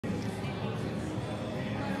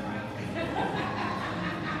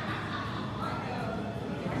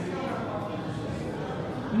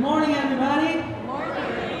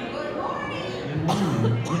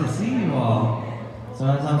So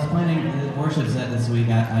as I was planning the worship set this week,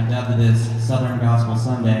 I dubbed this Southern Gospel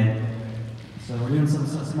Sunday. So we're doing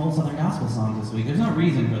some old Southern Gospel songs this week. There's no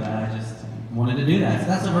reason for that. I just wanted to do that. So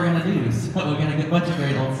that's what we're going to do. So we're going to get a bunch of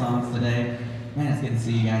great old songs today. Man, it's good to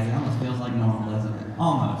see you guys. It almost feels like normal, doesn't it?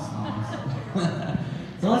 Almost.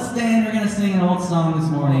 So let's stand. We're going to sing an old song this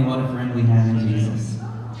morning, What a Friend We Have in Jesus.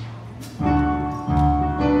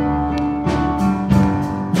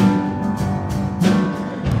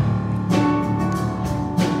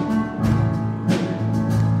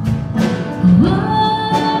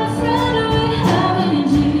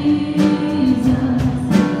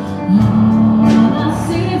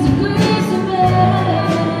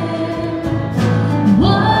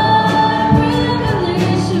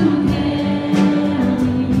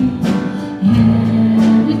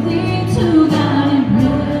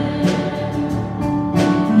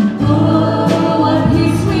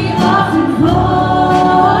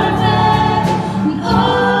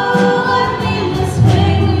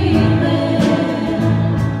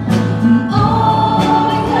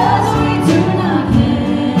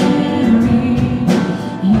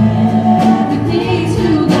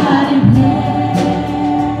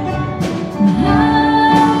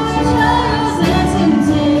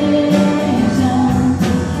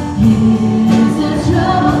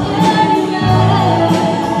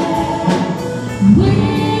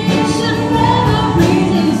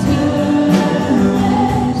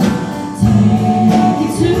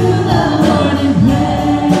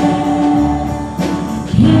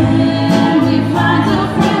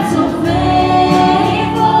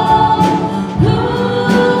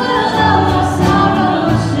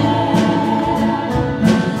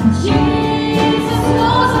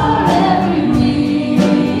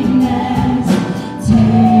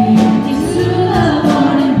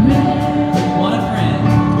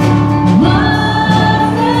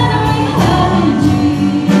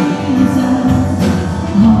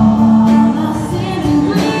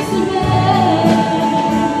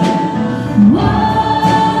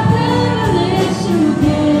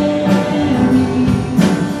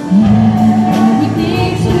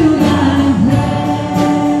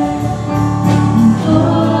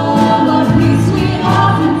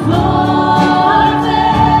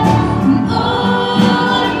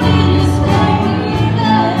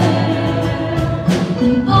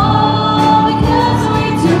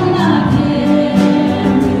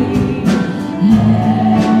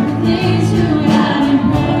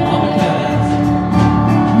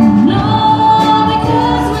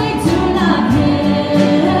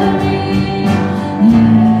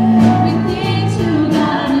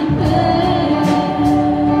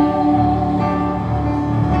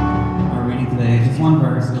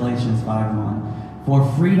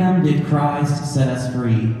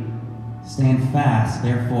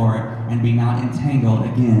 Therefore, and be not entangled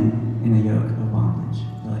again in a yoke of bondage.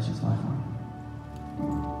 Galatians 5:1.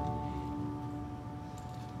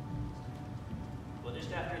 Well,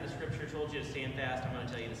 just after the scripture told you to stand fast, I'm going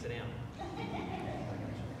to tell you to sit down.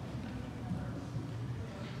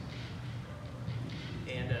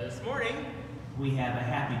 And this morning, we have a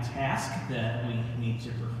happy task that we need to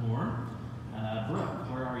perform. Brooke,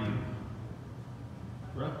 where are you?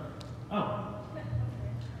 Brooke? Oh.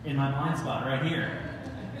 In my blind spot right here.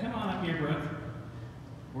 Come on up here, Brooke.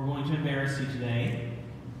 We're going to embarrass you today.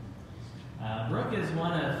 Brooke is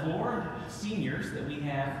one of 4 seniors that we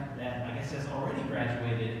have that I guess has already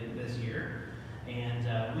graduated this year.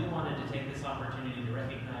 And we wanted to take this opportunity to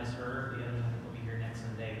recognize her. The others will be here next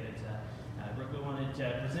Sunday. But Brooke, we wanted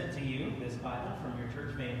to present to you this Bible from your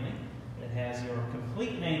church family that has your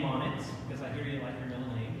complete name on it, because I hear you like your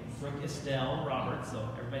middle name. Brooke Estelle Roberts, so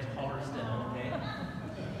everybody's call her Estelle, okay?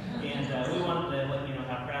 And we wanted to let you know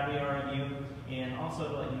how proud we are of you, and also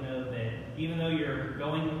to let you know that even though you're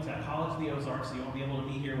going to College of the Ozarks, so you won't be able to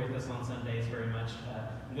be here with us on Sundays very much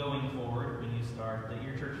going forward when you start, that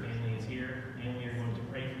your church family is here, and we are going to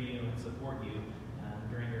pray for you and support you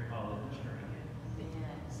during your college journey.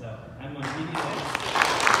 So I'm going to give you this.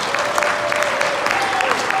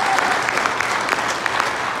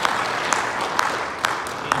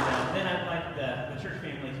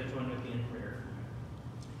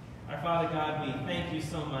 Father God, we thank you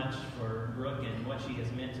so much for Brooke and what she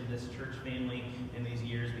has meant to this church family in these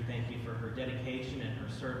years. We thank you for her dedication and her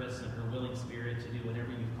service and her willing spirit to do whatever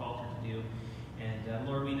you've called her to do. And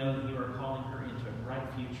Lord, we know that you are calling her into a bright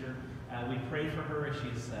future. We pray for her as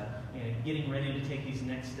she's getting ready to take these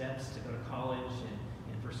next steps to go to college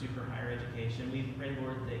and pursue her higher education. We pray,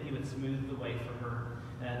 Lord, that you would smooth the way for her,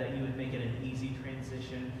 that you would make it an easy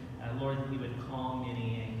transition. Lord, that you would calm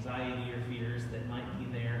any anxiety or fears that might be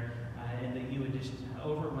there, and that you would just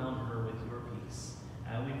overwhelm her with your peace.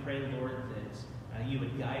 We pray, Lord, that you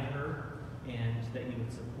would guide her and that you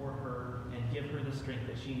would support her and give her the strength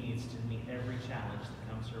that she needs to meet every challenge that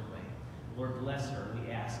comes her way. Lord, bless her,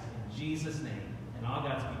 we ask in Jesus' name. And all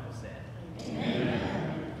God's people said,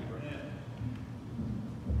 Amen.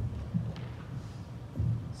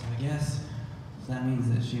 So I guess that means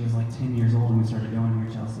that she was like 10 years old when we started going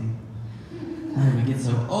here, Chelsea. How did we get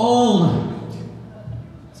so old?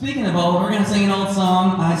 Speaking of old, we're going to sing an old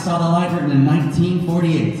song, I Saw the Light, written in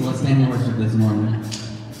 1948. So let's stand and worship this morning.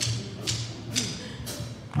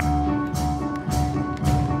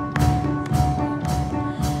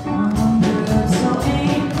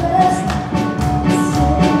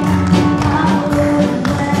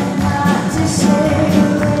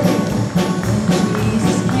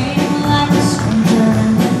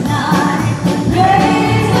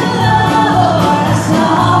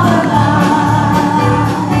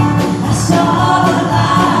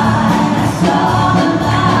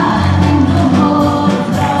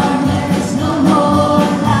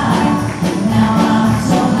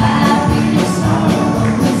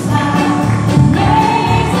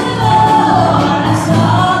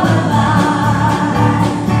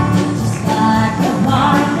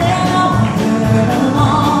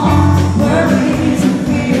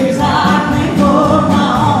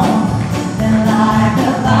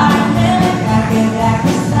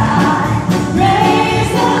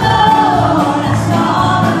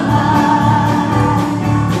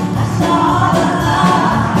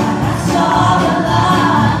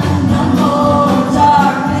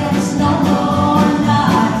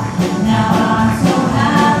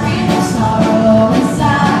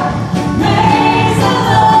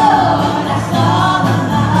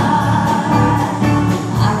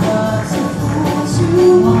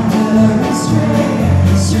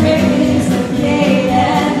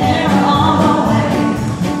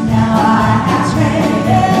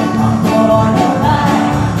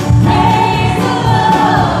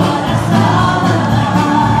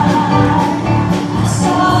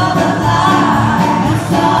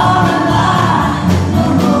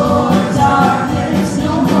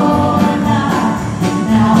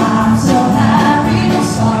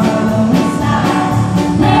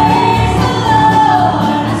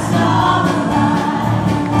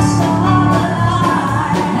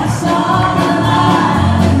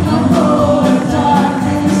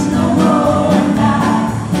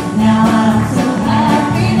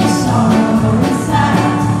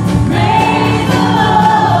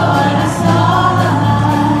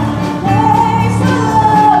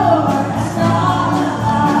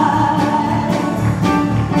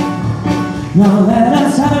 Now let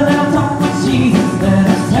us have a little talk with Jesus. Let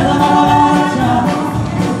us tell him all about our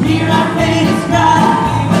trouble. Hear our faintest cry.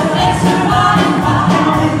 He will answer by and by.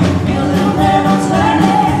 When you feel a little rebels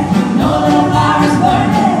turning, know a little fire is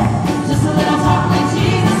burning. Just a little talk with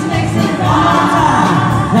Jesus makes it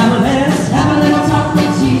right. Now let us have a little talk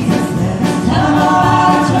with Jesus. Let us tell him all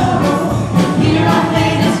about our trouble. Hear our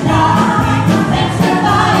faintest cry. He will answer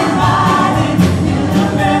by and by. When you feel a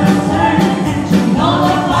little rebels turning, know a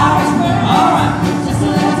little fire is burning. Just a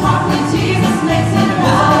little talk with Jesus makes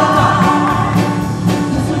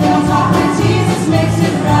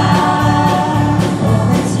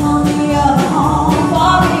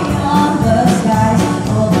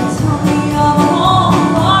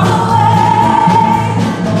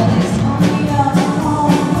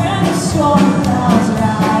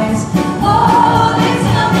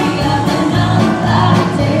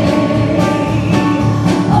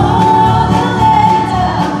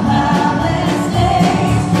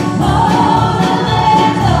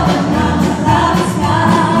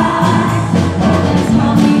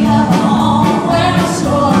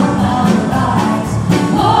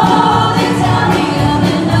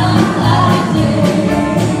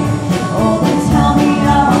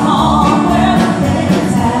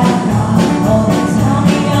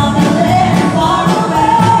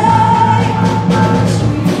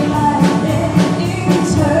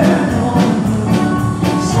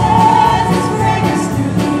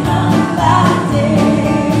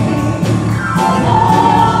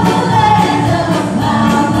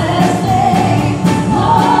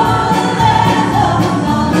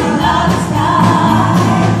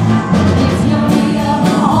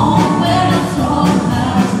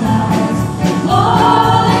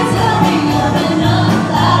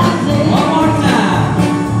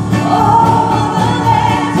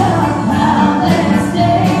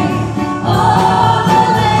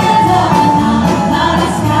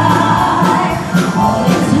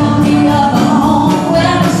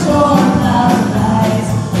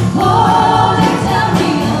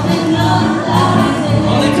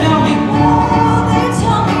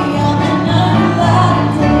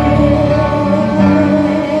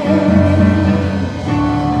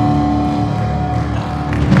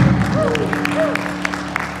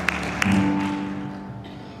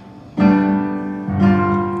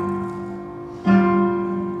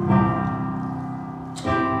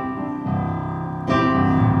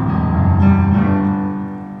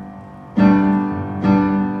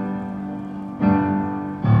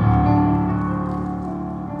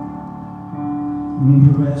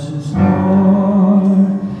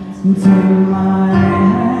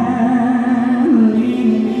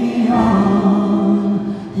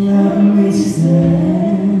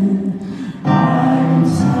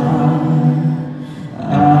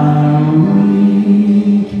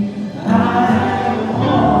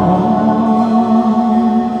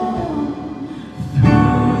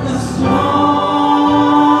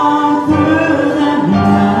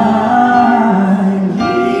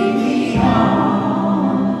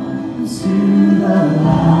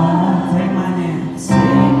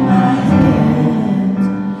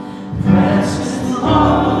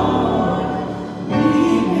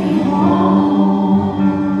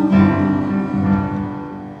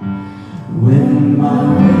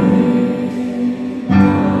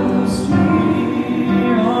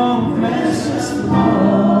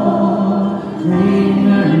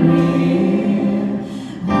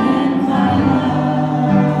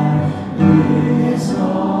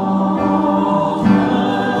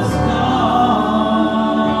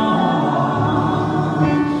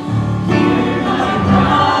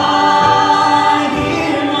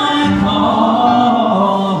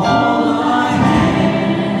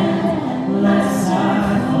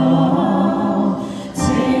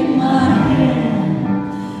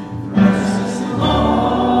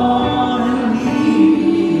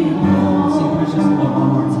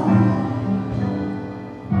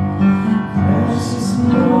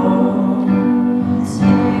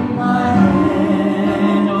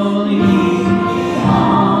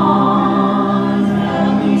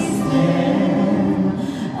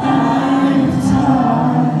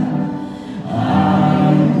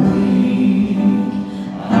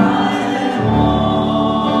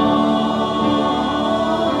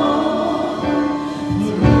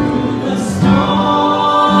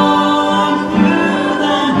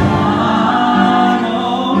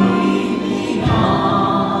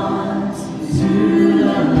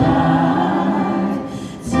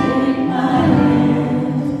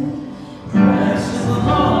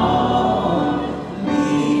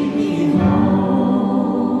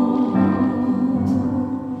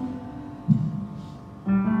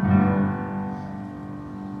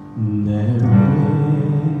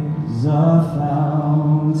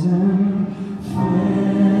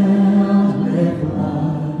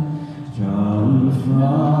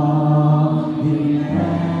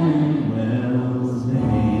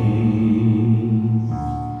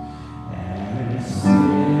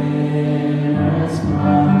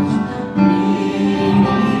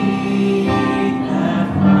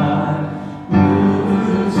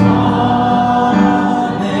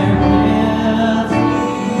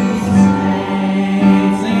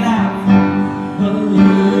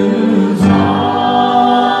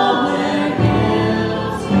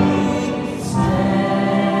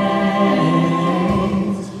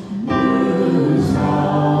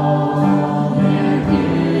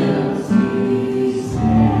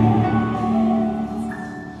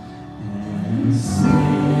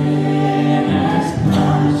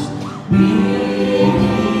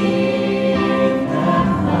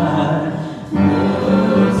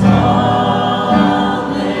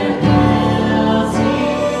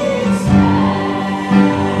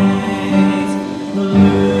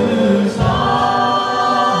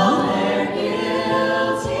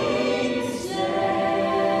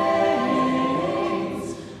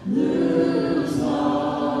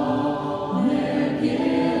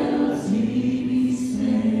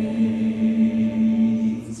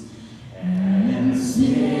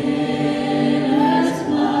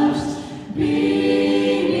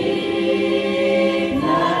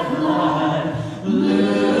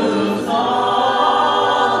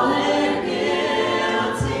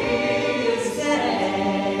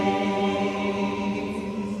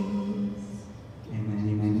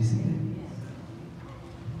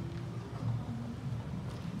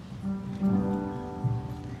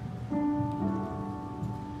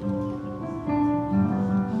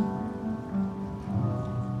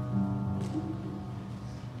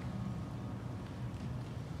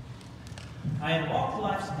I had walked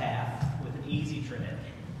life's path with an easy tread.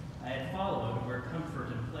 I had followed where comfort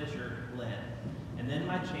and pleasure led. And then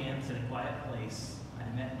by chance in a quiet place,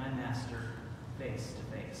 I met my master face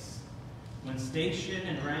to face. When station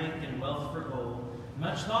and rank and wealth for gold,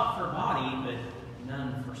 much thought for body, but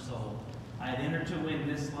none for soul, I had entered to win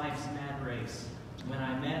this life's mad race when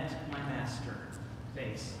I met my master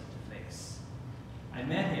face to face. I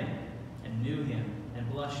met him and knew him and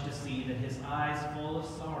blushed to see that his eyes full of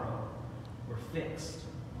sorrow were fixed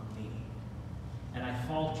on me. And I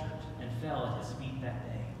faltered and fell at his feet that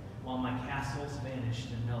day, while my castles vanished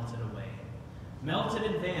and melted away. Melted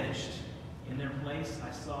and vanished. In their place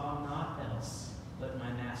I saw naught else but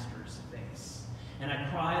my master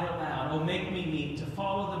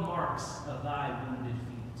follow the marks of thy wounded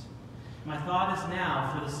feet. My thought is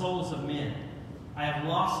now for the souls of men. I have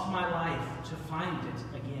lost my life to find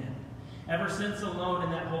it again. Ever since alone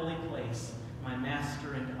in that holy place, my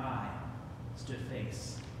Master and I stood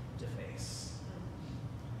face to face.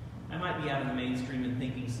 I might be out in the mainstream and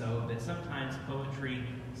thinking so, but sometimes poetry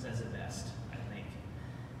says it best, I think.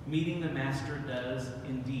 Meeting the Master does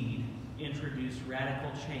indeed introduce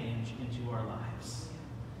radical change into our lives.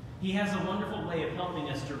 He has a wonderful way of helping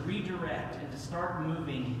us to redirect and to start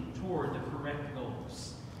moving toward the correct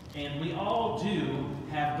goals. And we all do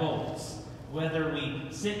have goals. Whether we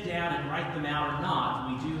sit down and write them out or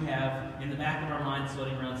not, we do have in the back of our minds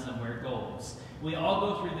floating around somewhere goals. We all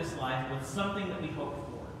go through this life with something that we hope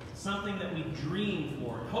for, something that we dream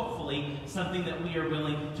for, hopefully something that we are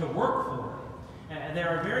willing to work for. There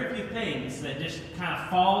are very few things that just kind of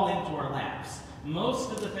fall into our laps.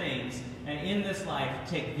 Most of the things in this life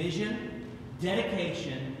take vision,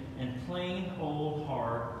 dedication, and plain old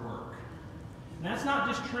hard work. And that's not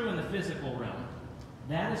just true in the physical realm.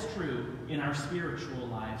 That is true in our spiritual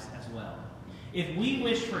lives as well. If we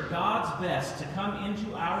wish for God's best to come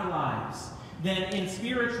into our lives, then in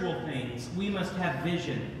spiritual things we must have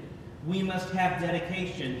vision, we must have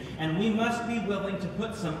dedication, and we must be willing to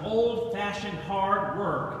put some old-fashioned hard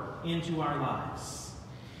work into our lives.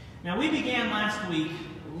 Now, we began last week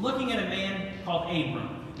looking at a man called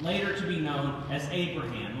Abram, later to be known as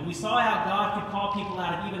Abraham. And we saw how God could call people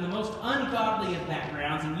out of even the most ungodly of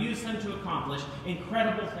backgrounds and use them to accomplish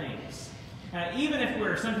incredible things. Even if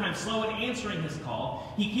we're sometimes slow in answering his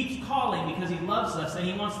call, he keeps calling because he loves us and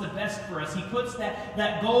he wants the best for us. He puts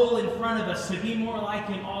that goal in front of us to be more like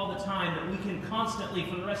him all the time, that we can constantly,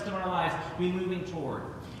 for the rest of our lives, be moving toward.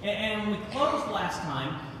 And we closed last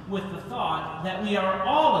time with the thought that we are,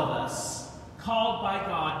 all of us, called by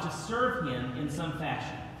God to serve him in some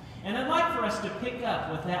fashion. And I'd like for us to pick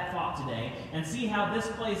up with that thought today and see how this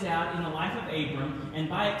plays out in the life of Abram, and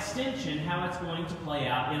by extension, how it's going to play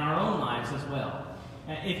out in our own lives as well.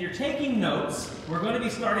 If you're taking notes, we're going to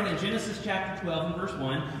be starting in Genesis chapter 12 and verse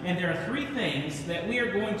 1, and there are three things that we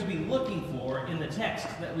are going to be looking for in the text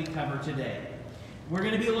that we cover today. We're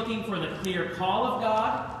going to be looking for the clear call of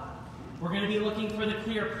God, we're going to be looking for the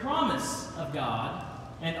clear promise of God,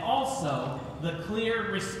 and also the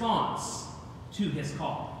clear response to his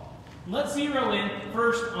call. Let's zero in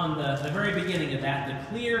first on the very beginning of that, the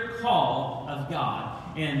clear call of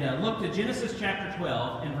God. And look to Genesis chapter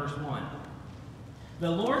 12 and verse 1. The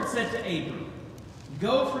Lord said to Abram,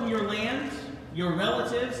 "Go from your land, your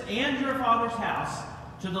relatives, and your father's house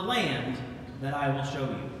to the land that I will show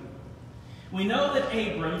you." We know that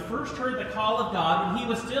Abram first heard the call of God when he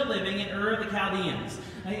was still living in Ur of the Chaldeans.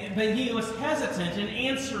 But he was hesitant in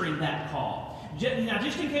answering that call. Now,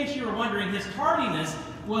 just in case you were wondering, his tardiness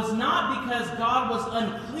was not because God was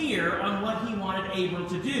unclear on what he wanted Abram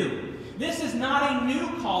to do. This is not a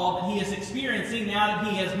new call that he is experiencing now that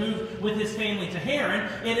he has moved with his family to Haran.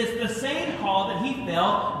 It is the same call that he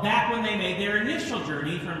felt back when they made their initial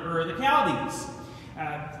journey from Ur of the Chaldees.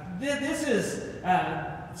 This is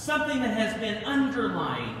something that has been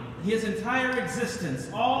underlying his entire existence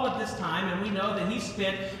all of this time, and we know that he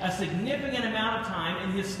spent a significant amount of time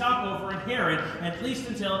in his stopover in Haran, at least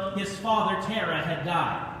until his father Terah had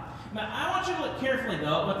died. Now, I want you to look carefully,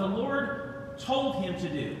 though, at what the Lord told him to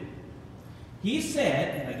do. He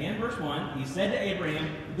said, again, verse 1, he said to Abraham,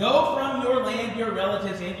 "Go from your land, your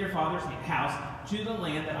relatives, and your father's house to the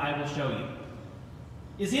land that I will show you."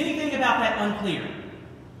 Is anything about that unclear?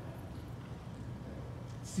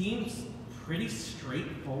 Seems pretty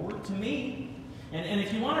straightforward to me. And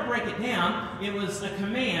if you want to break it down, it was a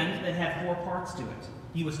command that had four parts to it.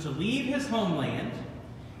 He was to leave his homeland,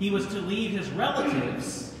 he was to leave his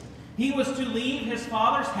relatives, he was to leave his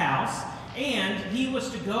father's house, and he was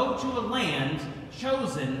to go to a land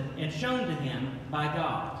chosen and shown to him by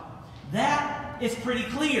God. That is pretty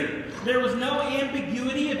clear. There was no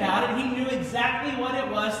ambiguity about it. He knew exactly what it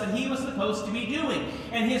was that he was supposed to be doing.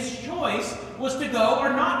 And his choice was to go or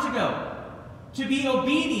not to go. To be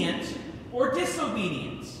obedient or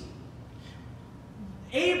disobedient.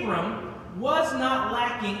 Abram was not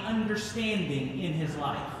lacking understanding in his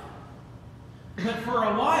life. But for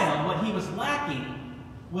a while, what he was lacking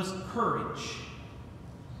was courage.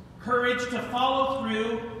 Courage to follow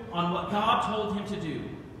through on what God told him to do.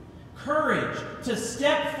 Courage to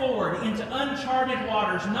step forward into uncharted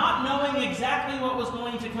waters, not knowing exactly what was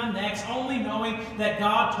going to come next, only knowing that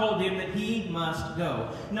God told him that he must go.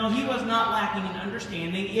 No, he was not lacking in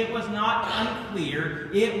understanding. It was not unclear.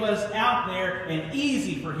 It was out there and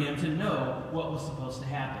easy for him to know what was supposed to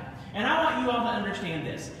happen. And I want you all to understand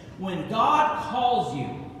this. When God calls you,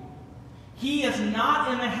 he is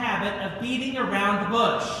not in the habit of beating around the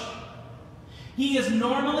bush. He is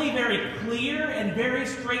normally very clear and very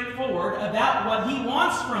straightforward about what he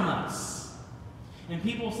wants from us. And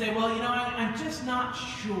people say, well, I'm just not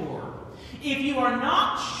sure. If you are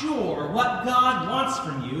not sure what God wants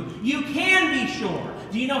from you, you can be sure.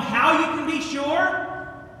 Do you know how you can be sure?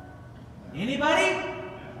 Anybody?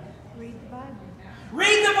 Read the Bible.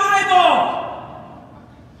 Read the Bible!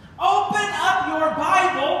 Open up your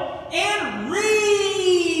Bible and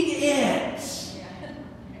read it.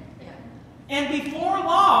 And before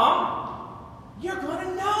long, you're going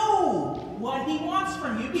to know what he wants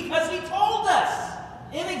from you because he told us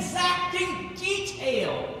in exacting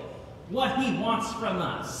detail what he wants from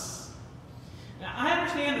us. Now, I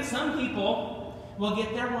understand that some people will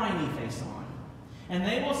get their whiny face on and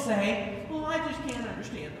they will say, well, I just can't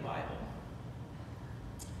understand the Bible.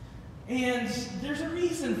 And there's a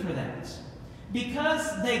reason for that.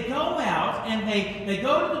 Because they go out and they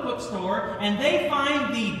go to the bookstore and they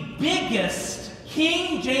find the biggest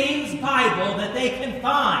King James Bible that they can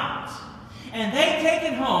find. And they take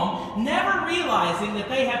it home, never realizing that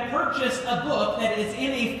they have purchased a book that is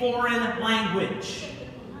in a foreign language.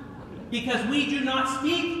 Because we do not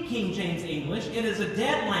speak King James English. It is a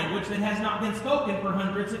dead language that has not been spoken for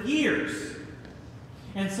hundreds of years.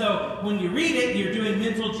 And so when you read it, you're doing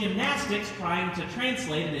mental gymnastics trying to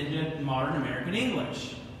translate it into modern American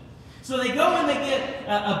English. So they go and they get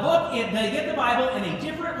a book, they get the Bible in a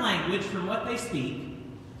different language from what they speak,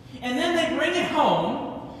 and then they bring it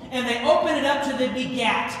home and they open it up to the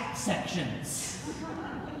begat sections.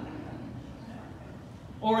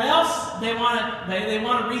 Or else they want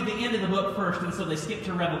to read the end of the book first, and so they skip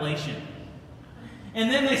to Revelation. And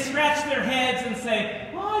then they scratch their heads and say,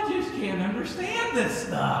 well, I just can't understand this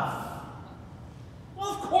stuff. Well,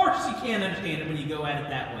 of course you can't understand it when you go at it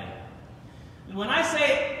that way. And when I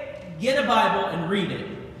say get a Bible and read it,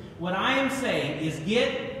 what I am saying is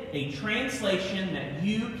get a translation that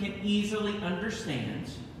you can easily understand.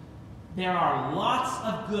 There are lots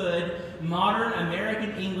of good modern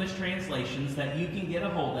American English translations that you can get a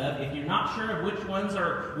hold of. If you're not sure of which ones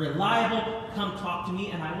are reliable, come talk to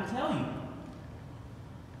me and I will tell you.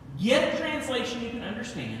 Get a translation you can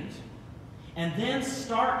understand, and then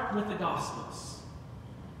start with the Gospels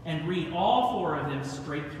and read all 4 of them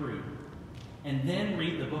straight through, and then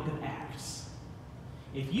read the book of Acts.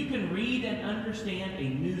 If you can read and understand a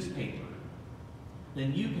newspaper,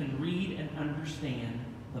 then you can read and understand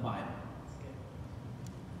the Bible.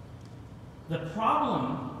 The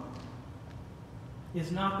problem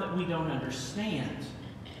is not that we don't understand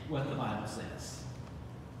what the Bible says.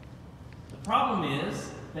 The problem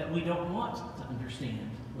is that we don't want to understand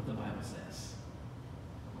what the Bible says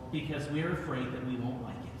because we're afraid that we won't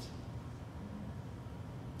like it.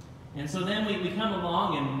 And so then we come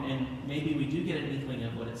along and maybe we do get an inkling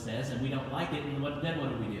of what it says and we don't like it, and then what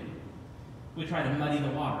do? We try to muddy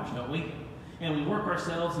the waters, don't we? And we work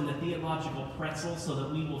ourselves into theological pretzels so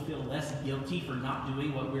that we will feel less guilty for not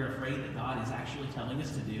doing what we're afraid that God is actually telling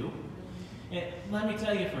us to do. And let me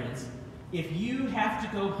tell you, friends, if you have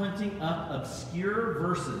to go hunting up obscure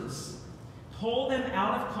verses, pull them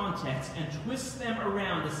out of context, and twist them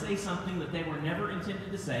around to say something that they were never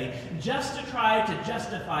intended to say, just to try to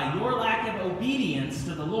justify your lack of obedience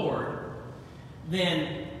to the Lord,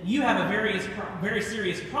 then you have a very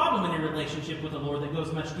serious problem in your relationship with the Lord that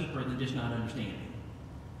goes much deeper than just not understanding.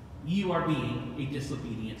 You are being a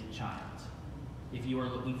disobedient child if you are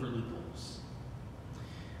looking for loopholes.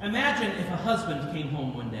 Imagine if a husband came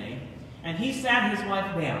home one day and he sat his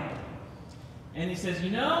wife down and he says,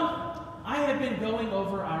 I have been going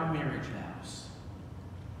over our marriage vows.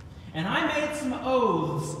 And I made some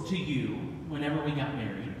oaths to you whenever we got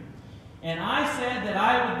married. And I said that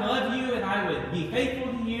I would love you and I would be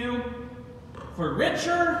faithful to you for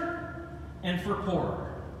richer and for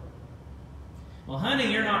poorer. Well,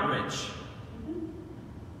 honey, you're not rich.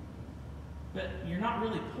 But you're not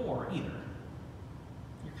really poor either.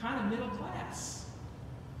 You're kind of middle class.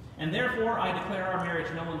 And therefore, I declare our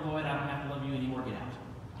marriage null and void. I don't have to love you anymore. Get out.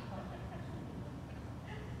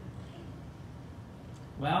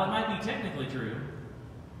 Well, it might be technically true.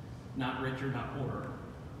 Not richer, not poorer.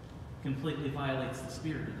 Completely violates the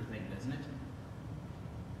spirit of the thing, doesn't it?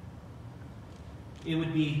 It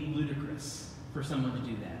would be ludicrous for someone to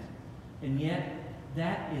do that. And yet,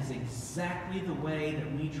 that is exactly the way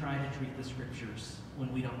that we try to treat the Scriptures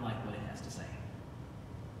when we don't like what it has to say.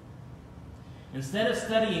 Instead of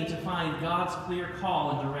studying to find God's clear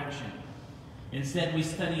call and direction, instead we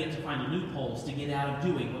study it to find loopholes to get out of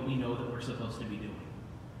doing what we know that we're supposed to be doing.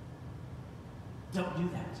 Don't do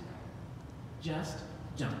that. Just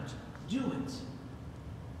don't do it.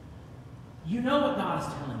 You know what God is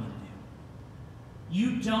telling you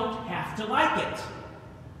to do. You don't have to like it.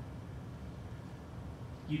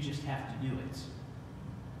 You just have to do it.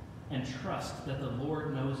 And trust that the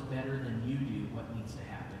Lord knows better than you do what needs to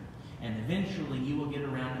happen. And eventually you will get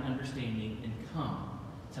around to understanding and come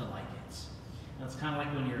to like it. Now, it's kind of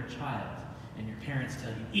like when you're a child and your parents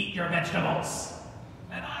tell you, eat your vegetables.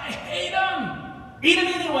 And I hate them. Eat them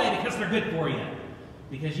anyway because they're good for you.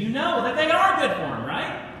 Because you know that they are good for them,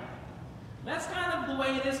 right? That's kind of the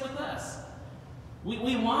way it is with us.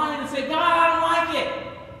 We whine and say, God, I don't like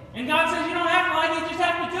it. And God says, you don't have to like it, you just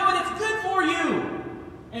have to do it. It's good for you.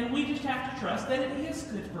 And we just have to trust that it is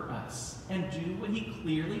good for us and do what He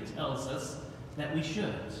clearly tells us that we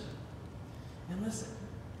should. And listen,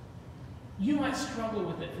 you might struggle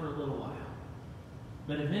with it for a little while,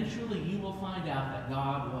 but eventually you will find out that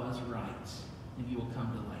God was right, and you will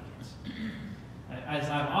come to like it. As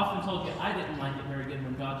I've often told you, I didn't like it very good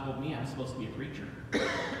when God told me I was supposed to be a preacher.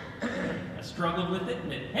 I struggled with it,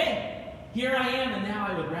 but hey, here I am, and now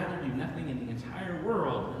I would rather do nothing in the entire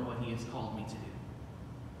world than what He has called me to do.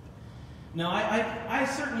 No, I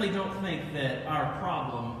certainly don't think that our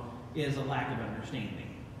problem is a lack of understanding.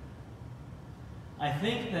 I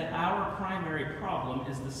think that our primary problem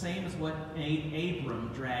is the same as what made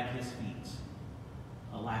Abram drag his feet.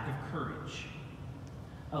 A lack of courage.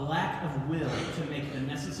 A lack of will to make the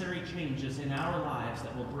necessary changes in our lives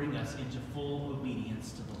that will bring us into full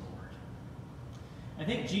obedience to the Lord. I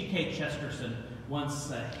think G.K. Chesterton once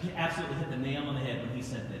absolutely hit the nail on the head when he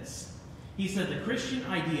said this. He said, the Christian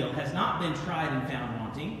ideal has not been tried and found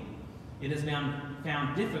wanting. It has been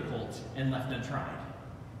found difficult and left untried.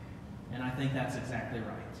 And I think that's exactly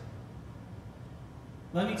right.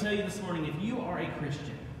 Let me tell you this morning, if you are a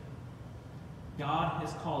Christian, God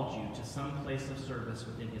has called you to some place of service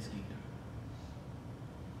within His kingdom.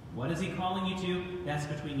 What is He calling you to? That's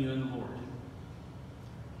between you and the Lord.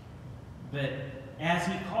 But as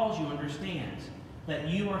He calls you, understand that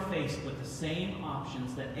you are faced with the same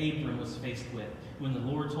options that Abram was faced with when the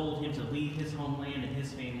Lord told him to leave his homeland and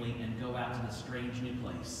his family and go out to this strange new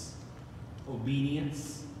place.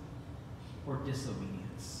 Obedience or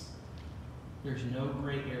disobedience. There's no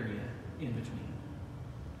gray area in between.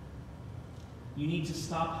 You need to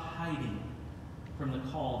stop hiding from the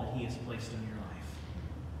call that He has placed on your life.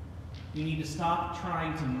 You need to stop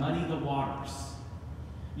trying to muddy the waters.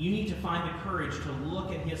 You need to find the courage to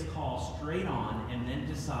look at His call straight on and then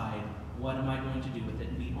decide, what am I going to do with it,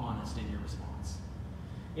 and be honest in your response.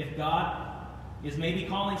 If God is maybe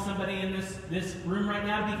calling somebody in this room right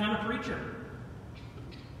now to become a preacher,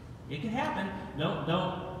 it can happen.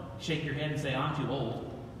 Don't shake your head and say, I'm too old.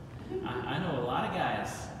 I know a lot of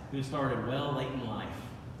guys who started well late in life.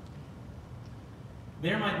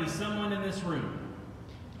 There might be someone in this room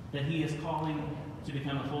that He is calling to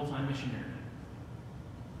become a full-time missionary.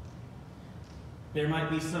 There might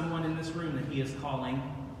be someone in this room that He is calling,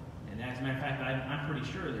 and as a matter of fact, I'm pretty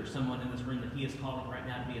sure there's someone in this room that He is calling right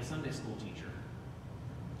now to be a Sunday school teacher.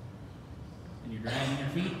 And you're dragging your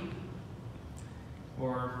feet.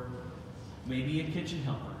 Or maybe a kitchen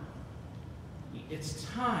helper. It's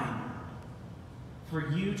time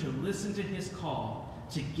for you to listen to His call,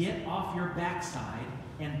 to get off your backside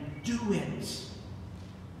and do it.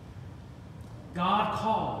 God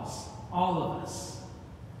calls all of us.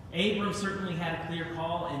 Abram certainly had a clear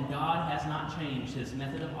call, and God has not changed His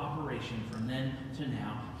method of operation from then to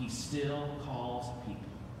now. He still calls people.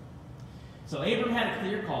 So Abram had a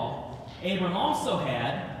clear call. Abram also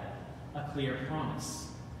had a clear promise.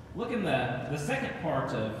 Look in the second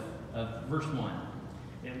part of verse 1.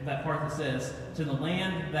 That part that says, to the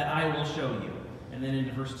land that I will show you. And then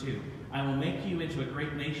into verse 2. I will make you into a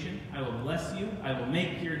great nation. I will bless you. I will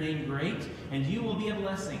make your name great, and you will be a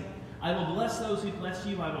blessing. I will bless those who bless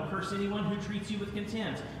you. I will curse anyone who treats you with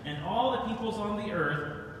contempt. And all the peoples on the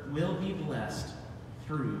earth will be blessed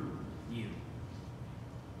through you.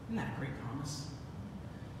 Isn't that a great promise?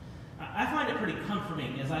 I find it pretty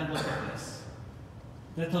comforting as I look at this,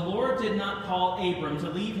 that the Lord did not call Abram to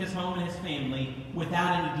leave his home and his family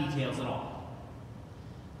without any details at all.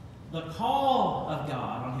 The call of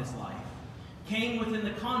God on his life came within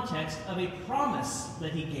the context of a promise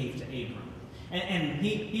that He gave to Abram. And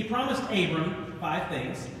he promised Abram 5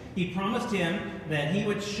 things. He promised him that He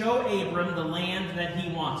would show Abram the land that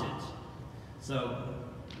he wanted. So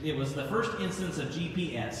it was the first instance of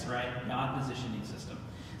GPS, right? God positioning system.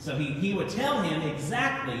 So he would tell him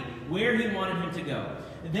exactly where He wanted him to go.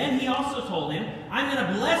 Then He also told him, I'm going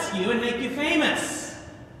to bless you and make you famous.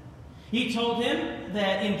 He told him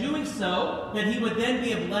that in doing so, that he would then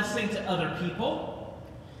be a blessing to other people.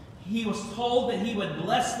 he was told that he would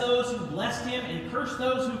bless those who blessed him and curse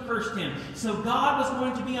those who cursed him. So God was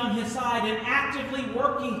going to be on his side and actively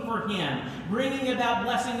working for him, bringing about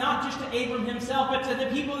blessing not just to Abram himself, but to the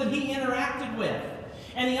people that he interacted with.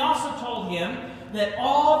 And he also told him that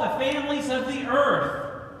all the families of the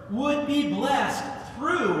earth would be blessed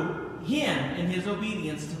through him and his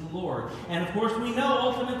obedience to the Lord. And of course we know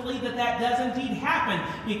ultimately that that does indeed happen,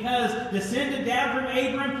 because descended down from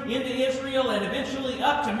Abram into Israel and eventually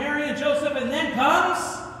up to Mary and Joseph, and then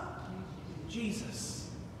comes Jesus,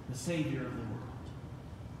 the Savior of the world.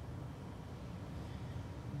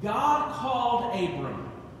 God called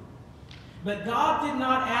Abram, but God did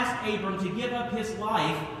not ask Abram to give up his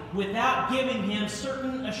life without giving him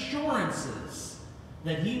certain assurances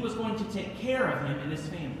that he was going to take care of him and his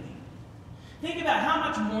family. Think about how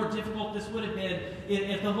much more difficult this would have been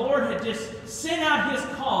if the Lord had just sent out his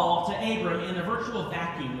call to Abram in a virtual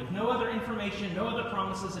vacuum with no other information, no other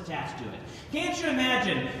promises attached to it. Can't you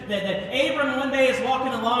imagine that Abram one day is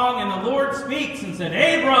walking along and the Lord speaks and said,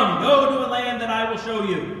 Abram, go to a land that I will show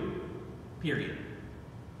you. Period.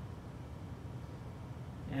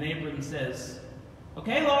 And Abram says,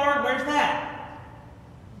 okay, Lord, where's that?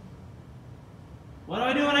 What do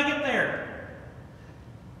I do when I get there?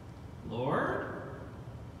 Lord?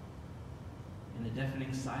 In a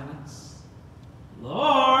deafening silence.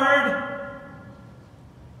 Lord!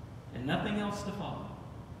 And nothing else to follow.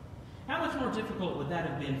 How much more difficult would that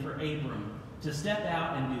have been for Abram to step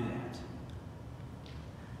out and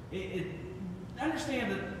do that?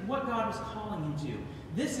 Understand that what God was calling him to.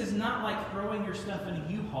 This is not like throwing your stuff in a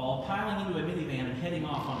U-Haul, piling into a minivan, and heading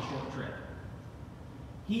off on a short trip.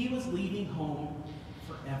 He was leaving home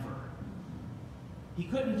forever. He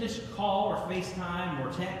couldn't just call or FaceTime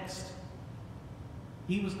or text.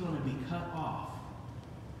 He was going to be cut off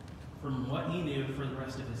from what he knew for the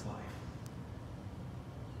rest of his life.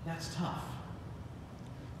 That's tough.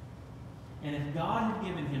 And if God had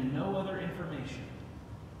given him no other information,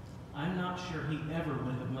 I'm not sure he ever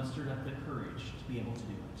would have mustered up the courage to be able to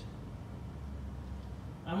do it.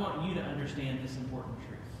 I want you to understand this important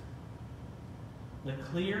truth. The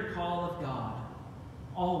clear call of God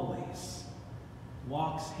always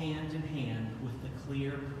walks hand in hand with the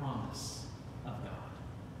clear promise of God.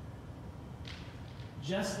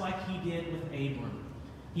 Just like he did with Abram.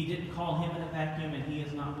 He didn't call him in a vacuum, and he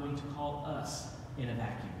is not going to call us in a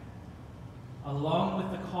vacuum. Along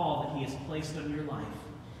with the call that he has placed on your life,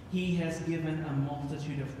 he has given a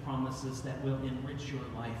multitude of promises that will enrich your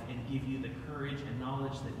life and give you the courage and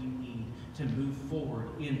knowledge that you need to move forward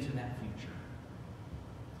into that future.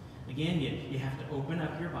 Again, you have to open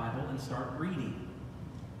up your Bible and start reading.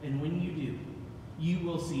 And when you do, you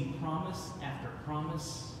will see promise after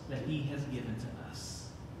promise that he has given to us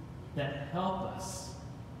that help us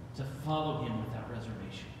to follow him without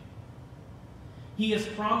reservation. He has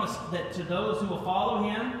promised that to those who will follow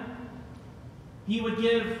him, he would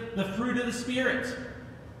give the fruit of the Spirit: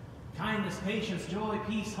 kindness, patience, joy,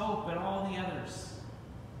 peace, hope, and all the others.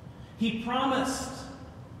 He promised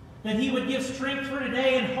that he would give strength for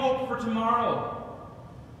today and hope for tomorrow.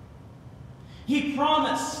 He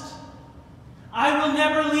promised, I will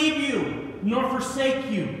never leave you nor forsake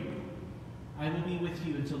you. I will be with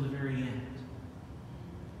you until the very end.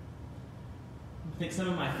 I think some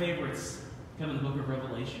of my favorites come in the book of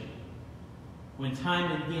Revelation. When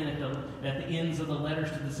time and again at the ends of the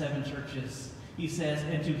letters to the 7 churches, he says,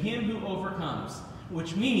 and to him who overcomes,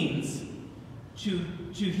 which means to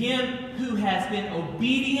him who has been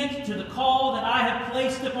obedient to the call that I have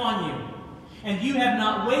placed upon you, and you have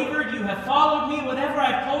not wavered, you have followed me, whatever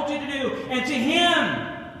I've told you to do, and to him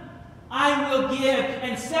I will give,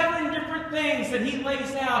 and 7 different things that he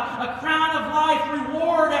lays out, a crown of life,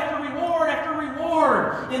 reward after reward after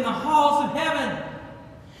reward in the halls of heaven.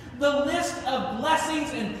 The list of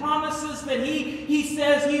blessings and promises that he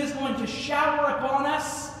says he is going to shower upon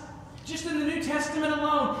us, just in the New Testament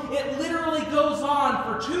alone, it literally goes on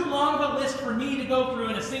for too long of a list for me to go through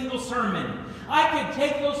in a single sermon. I could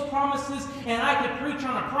take those promises and I could preach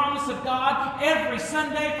on a promise of God every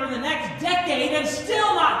Sunday for the next decade and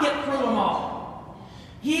still not get through them all.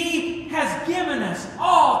 He has given us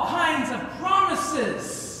all kinds of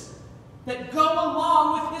promises that go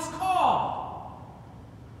along with his call.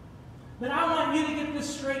 But I want you to get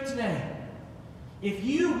this straight today. If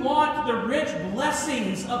you want the rich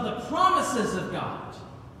blessings of the promises of God,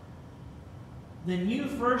 then you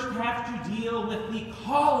first have to deal with the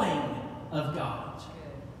calling of God.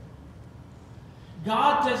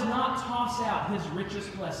 God does not toss out his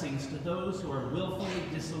richest blessings to those who are willfully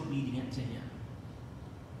disobedient to him.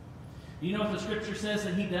 Do you know what the scripture says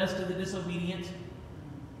that he does to the disobedient?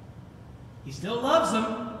 He still loves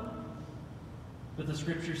them. But the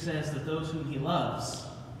scripture says that those whom he loves,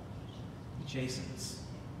 he chastens.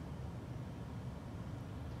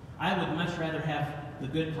 I would much rather have the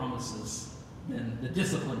good promises than the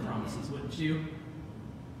discipline promises, wouldn't you?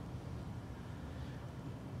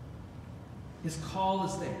 His call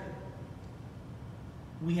is there.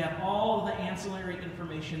 We have all the ancillary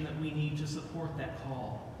information that we need to support that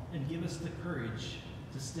call and give us the courage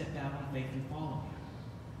to step out in faith and follow him.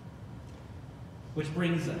 Which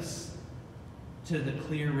brings us to the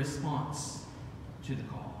clear response to the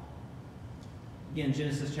call. Again,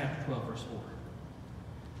 Genesis chapter 12, verse 4.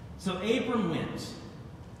 So Abram went.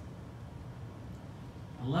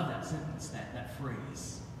 I love that sentence, that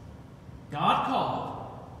phrase. God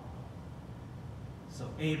called, so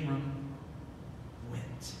Abram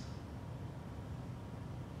went.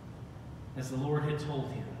 As the Lord had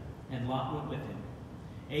told him, and Lot went with him.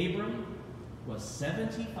 Abram was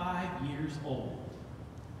 75 years old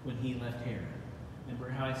when he left Haran. Remember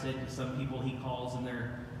how I said to some people he calls in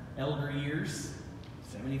their elder years?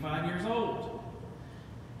 75 years old.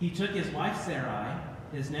 He took his wife Sarai,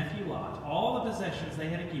 his nephew Lot, all the possessions they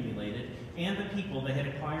had accumulated, and the people they had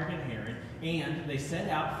acquired in Haran, and they set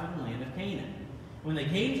out for the land of Canaan. When they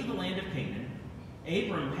came to the land of Canaan,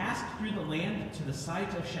 Abram passed through the land to the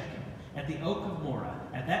site of Shechem, at the oak of Moreh.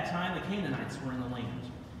 At that time the Canaanites were in the land.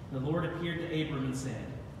 The Lord appeared to Abram and said,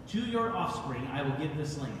 "To your offspring I will give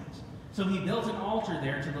this land." So he built an altar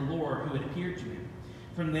there to the Lord who had appeared to him.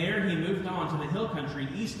 From there he moved on to the hill country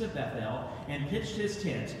east of Bethel and pitched his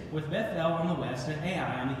tent, with Bethel on the west and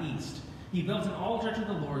Ai on the east. He built an altar to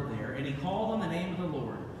the Lord there, and he called on the name of the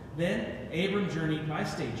Lord. Then Abram journeyed by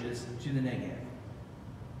stages to the Negev.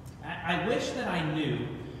 I wish that I knew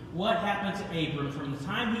what happened to Abram from the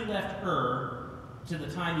time he left Ur to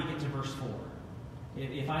the time you get to verse 4.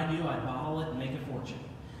 If I knew, I'd bottle it and make a fortune.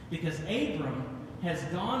 Because Abram has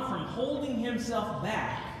gone from holding himself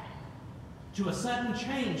back to a sudden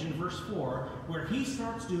change in verse 4, where he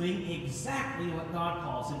starts doing exactly what God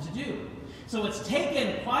calls him to do. So it's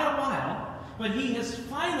taken quite a while, but he has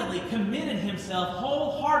finally committed himself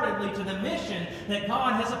wholeheartedly to the mission that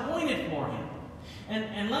God has appointed for him.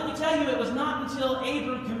 And let me tell you, it was not until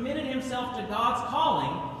Abram committed himself to God's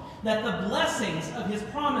calling that the blessings of his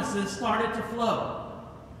promises started to flow.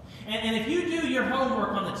 And if you do your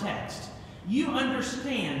homework on the text, you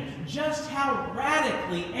understand just how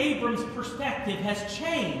radically Abram's perspective has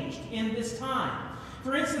changed in this time.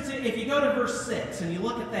 For instance, if you go to verse 6 and you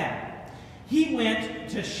look at that, he went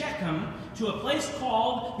to Shechem, to a place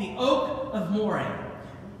called the Oak of Moreh.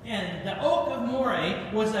 And the Oak of Moreh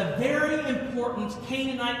was a very important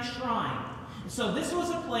Canaanite shrine. So this was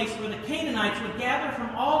a place where the Canaanites would gather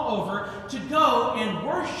from all over to go and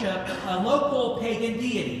worship a local pagan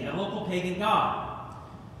deity, a local pagan god.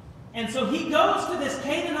 And so he goes to this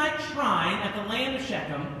Canaanite shrine at the land of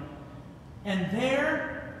Shechem, and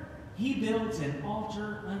there he builds an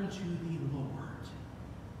altar unto the Lord.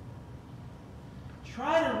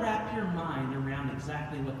 Try to wrap your mind around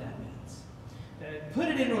exactly what that means. Put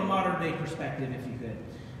it into a modern-day perspective, if you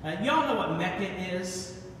could. Y'all know what Mecca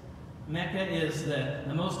is? Mecca is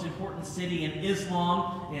the most important city in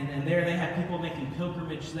Islam, and there they have people making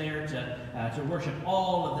pilgrimage there to worship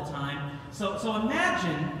all of the time. So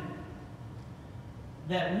imagine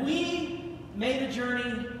that we made a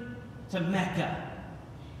journey to Mecca.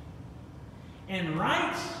 And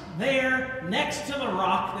right there, next to the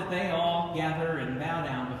rock that they all gather and bow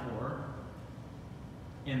down before,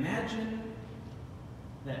 imagine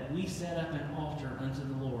that we set up an altar unto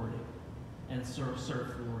the Lord and serve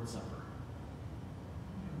the Lord's Supper.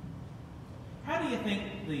 How do you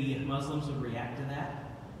think the Muslims would react to that?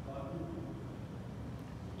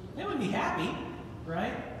 They would be happy,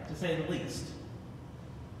 right? To say the least.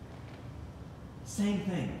 Same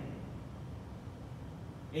thing.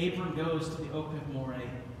 Abram goes to the Oak of Moreh,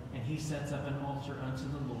 and he sets up an altar unto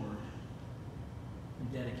the Lord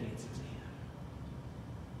and dedicates it to him.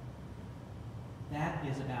 That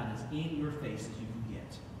is about as in your face as you can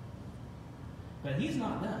get. But he's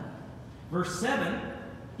not done. Verse 7,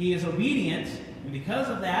 he is obedient, and because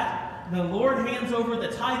of that, the Lord hands over the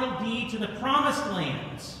title deed to the promised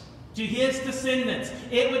land, to his descendants.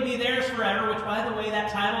 It would be theirs forever, which, by the way, that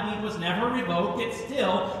title deed was never revoked. It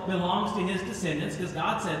still belongs to his descendants, because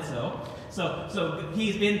God said so. So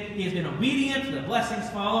he's been obedient, the blessings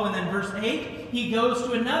follow, and then verse 8, he goes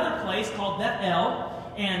to another place called Bethel,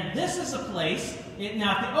 and this is a place,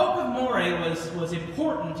 now if the Oak of Moreh was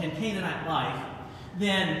important in Canaanite life,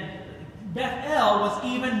 then Bethel was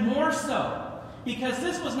even more so. because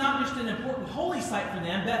this was not just an important holy site for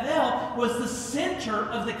them. Bethel was the center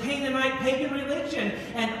of the Canaanite pagan religion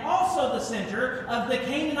and also the center of the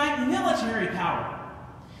Canaanite military power.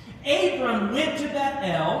 Abram went to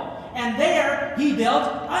Bethel, and there he built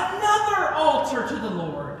another altar to the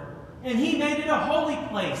Lord. And he made it a holy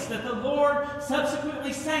place that the Lord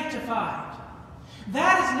subsequently sanctified.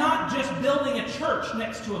 That is not just building a church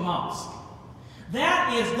next to a mosque.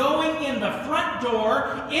 That is going in the front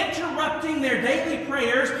door, interrupting their daily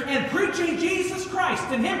prayers, and preaching Jesus Christ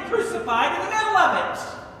and Him crucified in the middle of it.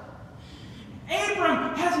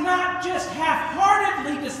 Abram has not just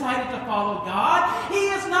half-heartedly decided to follow God. He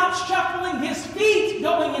is not shuffling his feet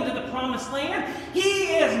going into the promised land.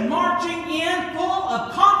 He is marching in full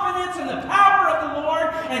of confidence in the power of the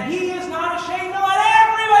Lord, and he is not ashamed to let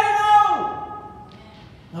everybody know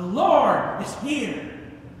the Lord is here.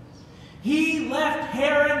 He left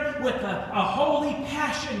Haran with a holy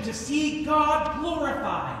passion to see God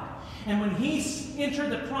glorified. And when he entered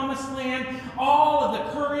the promised land, all of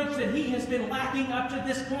the courage that he has been lacking up to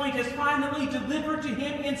this point is finally delivered to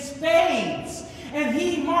him in spades. And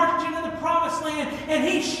he marched into the promised land and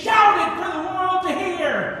he shouted for the world to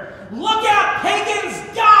hear, "Look out,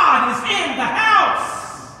 pagans! God is in the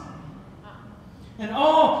house!" And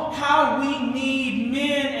oh, how we need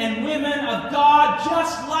men and women of God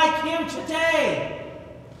just like him today,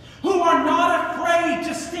 who are not afraid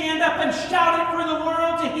to stand up and shout it for the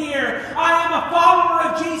world to hear, "I am a follower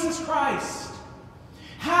of Jesus Christ."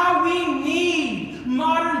 How we need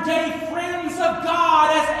modern-day friends of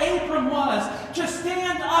God, as Abram was, to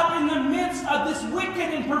stand up in the midst of this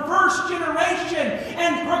wicked and perverse generation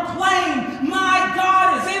and proclaim, "My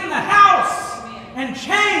God is in the house, and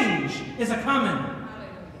change is a-coming."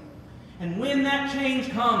 And when that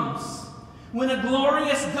change comes, when a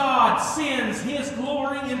glorious God sends His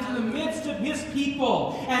glory into the midst of His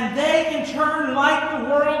people, and they in turn light the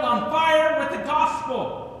world on fire with the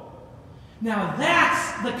gospel, now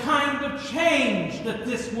that's the kind of change that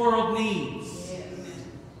this world needs.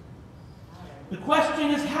 The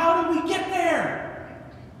question is, how do we get there?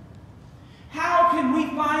 How can we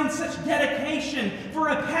find such dedication for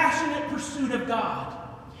a passionate pursuit of God?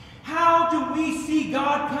 How do we see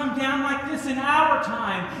God come down like this in our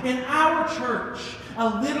time, in our church? A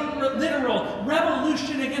literal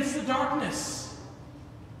revolution against the darkness.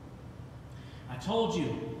 I told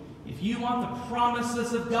you, if you want the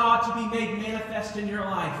promises of God to be made manifest in your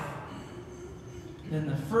life, then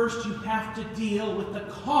the first you have to deal with the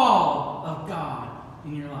call of God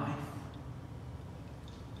in your life.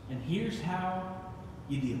 And here's how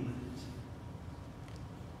you deal with it.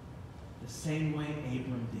 The same way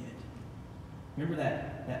Abram did. Remember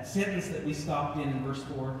that sentence that we stopped in verse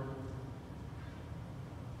 4?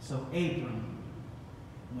 So Abram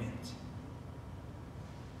went.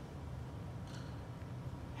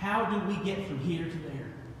 How do we get from here to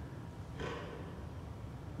there?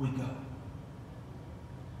 We go.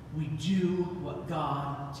 We do what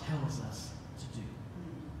God tells us to do.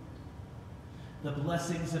 The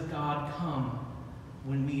blessings of God come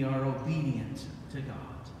when we are obedient to God.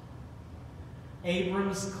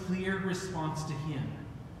 Abram's clear response to him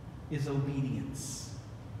is obedience.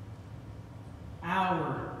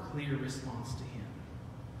 Our clear response to him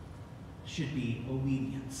should be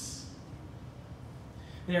obedience.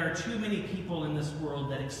 There are too many people in this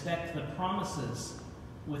world that expect the promises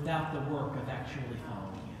without the work of actually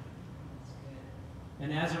following it.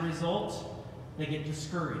 And as a result, they get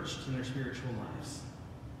discouraged in their spiritual lives.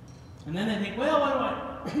 And then they think, well,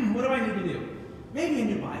 what do I need to do? Maybe a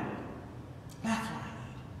new Bible. That's what I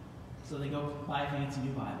need. So they go buy a fancy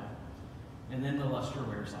new Bible. And then the luster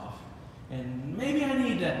wears off. And maybe I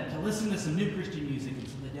need to listen to some new Christian music, and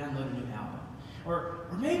so they download a new album. Or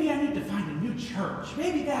maybe I need to find a new church.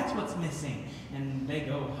 Maybe that's what's missing. And they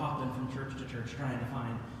go hopping from church to church trying to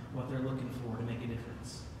find what they're looking for to make a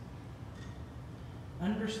difference.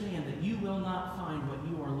 Understand that you will not find what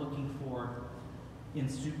you are looking for in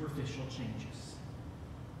superficial changes.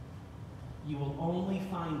 You will only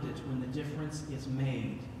find it when the difference is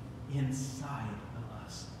made inside of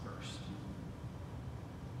us first.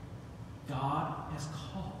 God has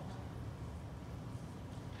called.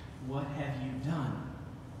 What have you done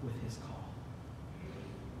with His call?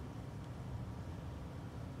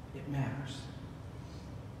 It matters.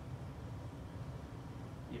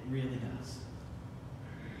 It really does.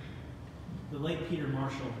 The late Peter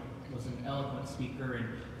Marshall was an eloquent speaker, and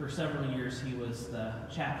for several years he was the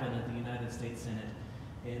chaplain at the United States Senate.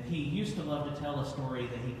 And he used to love to tell a story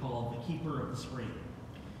that he called The Keeper of the Spring.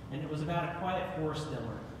 And it was about a quiet forest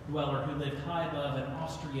dweller who lived high above an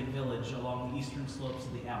Austrian village along the eastern slopes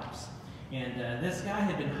of the Alps. And this guy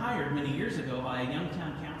had been hired many years ago by a young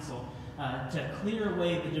town council to clear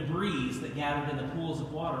away the debris that gathered in the pools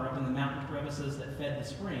of water up in the mountain crevices that fed the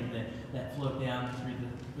spring that flowed down through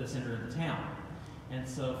the center of the town. And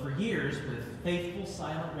so for years, with faithful,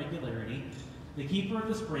 silent regularity, the keeper of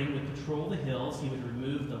the spring would patrol the hills. He would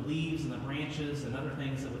remove the leaves and the branches and other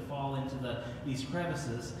things that would fall into these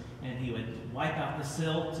crevices, and he would wipe out the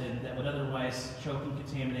silt and that would otherwise choke and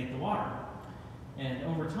contaminate the water. And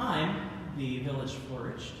over time, the village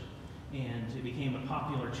flourished, and it became a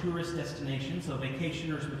popular tourist destination, so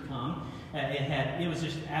vacationers would come. It was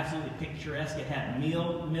just absolutely picturesque. It had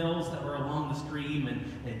mills that were along the stream, and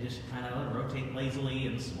they'd just kind of rotate lazily,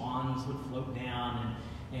 and swans would float down,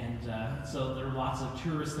 and so there were lots of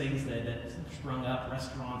tourist things that sprung up,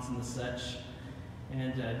 restaurants and the such.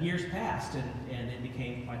 And years passed, and it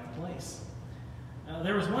became quite the place.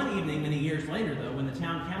 There was one evening many years later, though, when the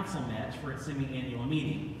town council met for its semi-annual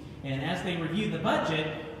meeting. And as they reviewed the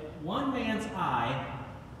budget, one man's eye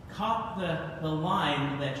caught the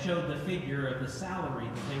line that showed the figure of the salary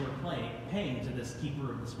that they were paying to this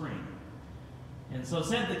keeper of the spring. And so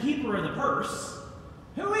said the keeper of the purse,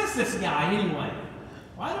 "Who is this guy anyway?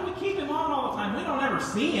 Why do we keep him on all the time? We don't ever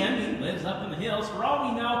see him. He lives up in the hills. For all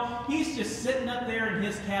we know, he's just sitting up there in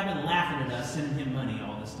his cabin laughing at us, sending him money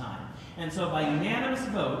all this time." And so by unanimous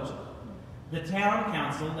vote, the town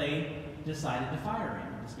council, they decided to fire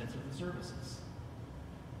him and dispense with the services.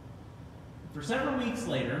 For several weeks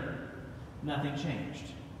later, nothing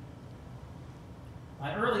changed.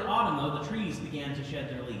 By early autumn, though, the trees began to shed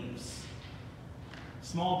their leaves.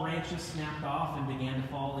 Small branches snapped off and began to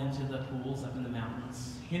fall into the pools up in the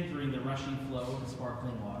mountains, hindering the rushing flow of the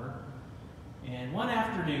sparkling water. And one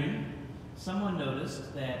afternoon, someone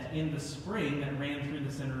noticed that in the spring that ran through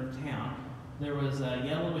the center of town, there was a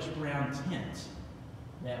yellowish-brown tint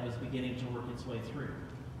that was beginning to work its way through.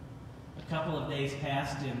 A couple of days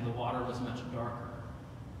passed and the water was much darker.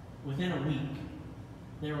 Within a week,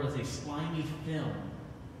 there was a slimy film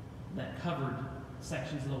that covered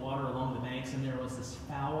sections of the water along the banks, and there was this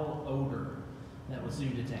foul odor that was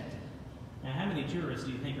soon detected. Now, how many tourists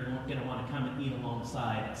do you think are going to want to come and eat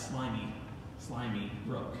alongside a slimy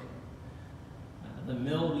brook? The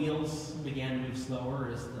mill wheels began to move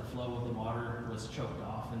slower as the flow of the water was choked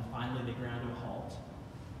off, and finally they ground to a halt.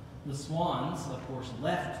 The swans, of course,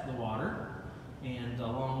 left the water, and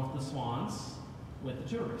along with the swans, with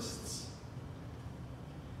the tourists.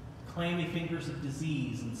 Clammy fingers of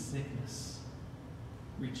disease and sickness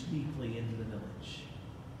reached deeply into the village.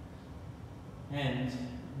 And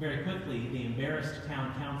very quickly, the embarrassed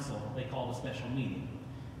town council, they called a special meeting,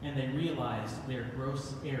 and they realized their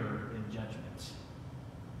gross error in judgment.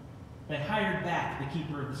 They hired back the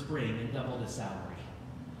keeper of the spring and doubled his salary.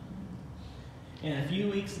 And a few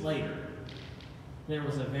weeks later, there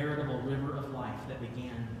was a veritable river of life that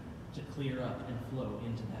began to clear up and flow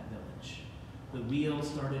into that village. The wheels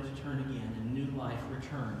started to turn again, and new life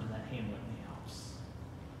returned to that hamlet in the Alps.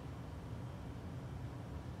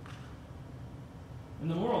 And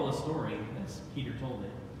the moral of the story, as Peter told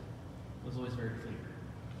it, was always very clear.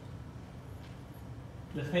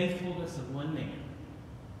 The faithfulness of one man,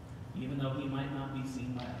 even though he might not be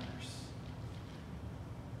seen by others,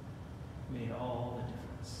 made all the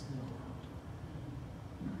difference in the world.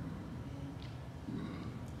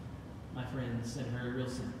 My friends, in a very real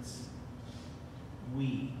sense,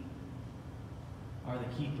 we are the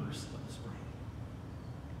keepers of the spring.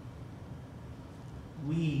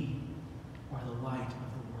 We are the light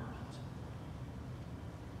of the world.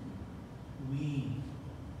 We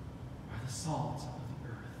are the salt of the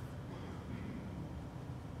earth.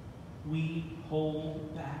 We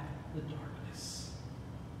hold back the darkness.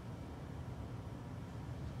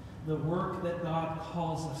 The work that God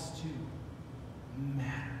calls us to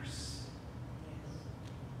matters.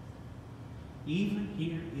 Even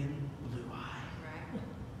here in Blue Eye,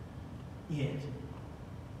 it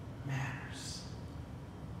matters.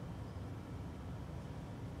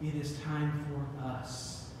 It is time for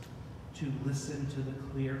us to listen to the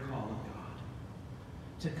clear call of God,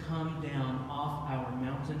 to come down off our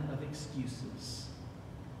mountain of excuses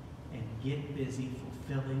and get busy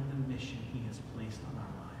fulfilling the mission He has placed on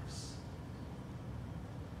our lives.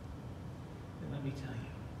 And let me tell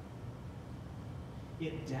you,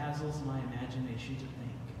 it dazzles my imagination to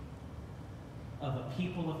think of a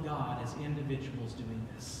people of God as individuals doing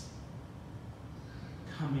this,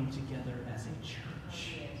 coming together as a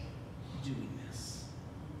church doing this.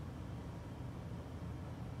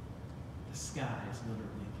 The sky is literally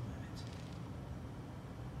the limit.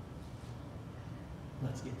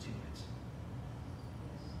 Let's get to it.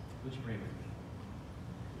 Would you pray with me?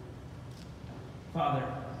 Father,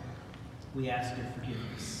 We ask your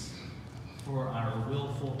forgiveness for our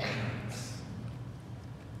willful ignorance.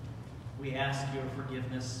 We ask your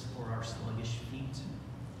forgiveness for our sluggish feet,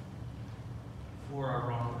 for our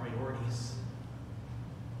wrong priorities,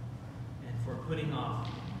 and for putting off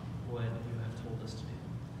what you have told us to do.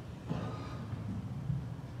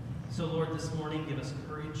 So, Lord, this morning, give us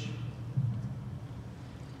courage.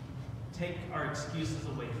 Take our excuses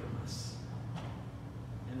away from us.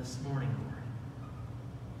 And this morning,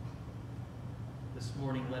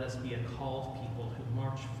 let us be a called people who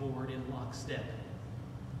march forward in lockstep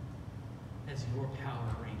as your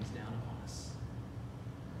power rains down upon us.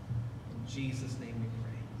 In Jesus' name we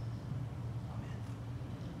pray. Amen.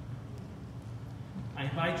 I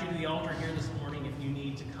invite you to the altar here this morning if you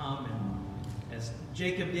need to come and, as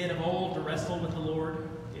Jacob did of old, to wrestle with the Lord.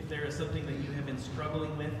 If there is something that you have been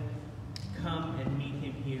struggling with, come and meet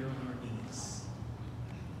him here on your knees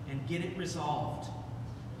and get it resolved.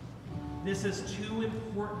 This is too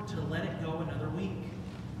important to let it go another week.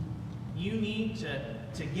 You need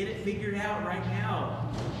to get it figured out right now.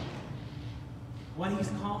 What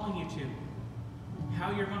he's calling you to.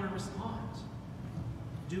 How you're going to respond.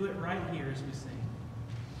 Do it right here as we sing.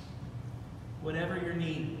 Whatever your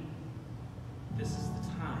need, this is the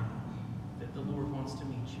time that the Lord wants to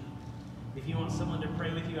meet you. If you want someone to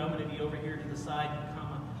pray with you, I'm going to be over here to the side.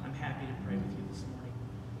 Come, I'm happy to pray with you this morning.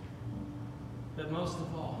 But most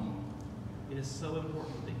of all, it is so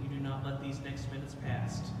important that you do not let these next minutes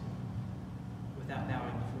pass without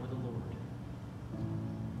bowing before the Lord.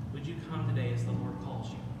 Would you come today as the Lord calls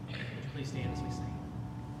you? Would you please stand as we sing?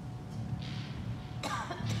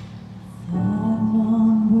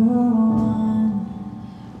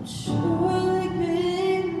 Surely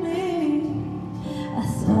be me. I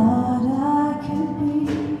thought I could be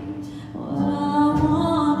what I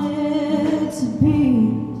wanted to be.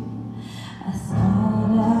 I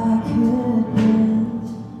thought I could build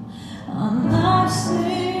a nice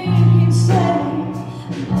sinking state,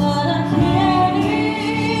 but I can't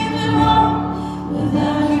even walk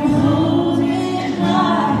without you holding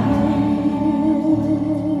my hand.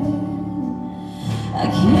 I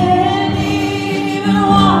can't even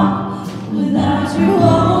walk without you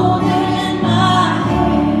holding my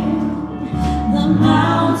hand. The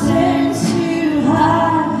mountain's too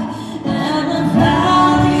high and the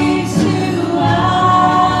valley's too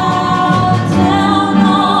wide. Down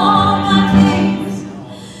on my knees,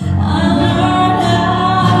 I learned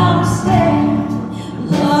how to stand.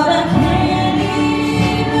 Lord, I can't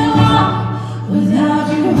even walk without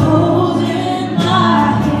you holding my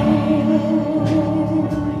hand.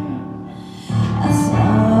 I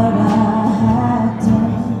thought I had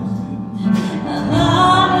done a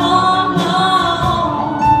lot on my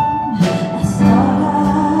own. I thought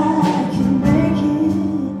I could make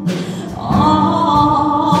it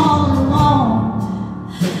all alone.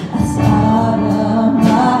 I thought of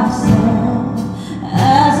myself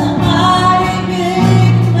as a mighty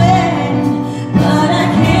big man, but I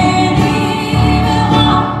can't even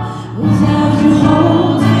walk without you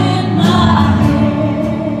holding my hand.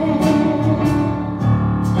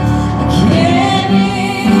 I can't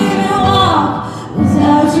even walk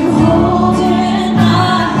without you holding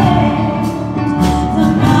my hand. The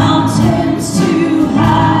mountain's too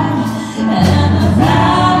high and the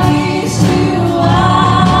valley's too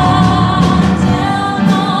wide. Down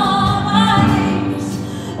on my knees,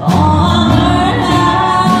 oh, I learned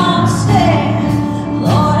how to stand.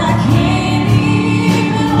 Lord, I can't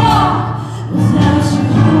even walk without you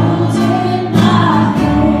holding my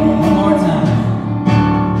hand. One more time.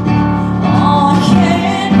 Oh, I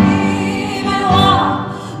can't even walk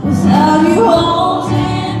without you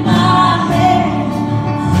holding my hand.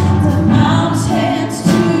 The mountain's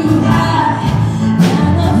too high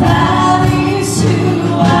and the valley's too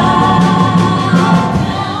wide.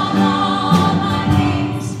 Down on my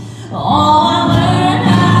knees, oh, I learned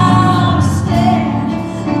how to stand.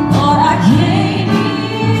 Lord, I can't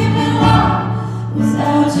even walk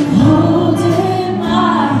without you holding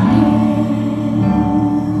my hand.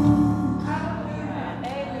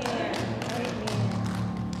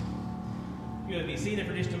 You would be seated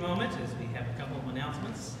for just a moment as we have a couple of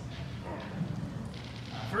announcements.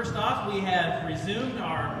 First off, we have resumed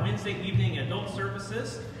our Wednesday evening adult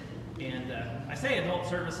services. And I say adult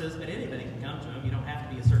services, but anybody can come to them. You don't have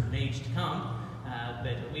to be a certain age to come.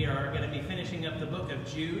 But we are going to be finishing up the book of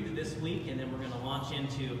Jude this week, and then we're going to launch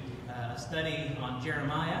into a study on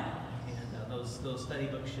Jeremiah. And those study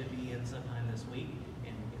books should be in sometime this week,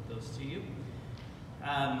 and we'll get those to you.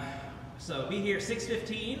 So be here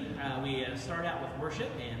 6:15. We start out with worship,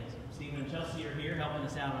 and Stephen and Chelsea are here helping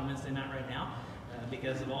us out on Wednesday night right now.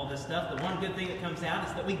 because of all this stuff. The one good thing that comes out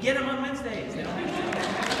is that we get them on Wednesdays. They don't have to.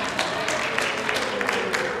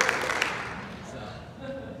 So,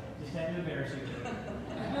 just had to embarrass you.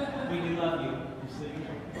 We do love you. Just so you know.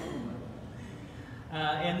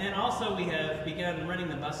 And then also we have begun running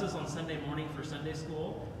the buses on Sunday morning for Sunday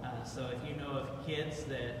school. So if you know of kids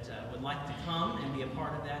that would like to come and be a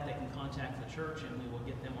part of that, they can contact the church and we will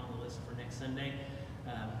get them on the list for next Sunday.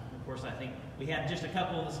 Of course, I think we had just a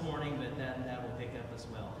couple this morning, but that will pick up as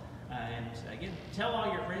well. And again, tell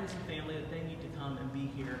all your friends and family that they need to come and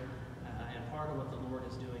be here and part of what the Lord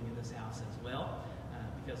is doing in this house as well.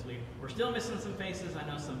 Because we're still missing some faces. I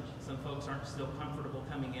know some folks aren't still comfortable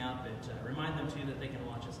coming out, but remind them too that they can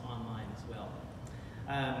watch us online as well.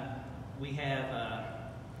 We have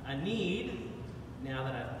a need, now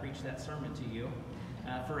that I've preached that sermon to you,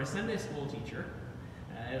 for a Sunday school teacher.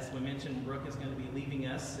 As we mentioned, Brooke is going to be leaving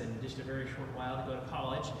us in just a very short while to go to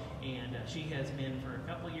college, and she has been for a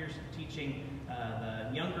couple of years teaching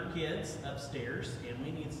the younger kids upstairs, and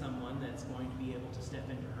we need someone that's going to be able to step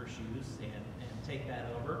into her shoes and take that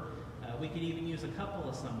over. We could even use a couple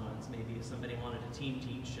of someones, maybe if somebody wanted to team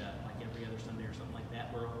teach like every other Sunday or something like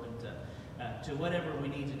that. We're open to whatever we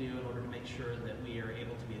need to do in order to make sure that we are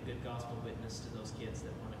able to be a good gospel witness to those kids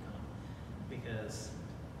that want to come, because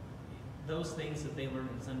those things that they learn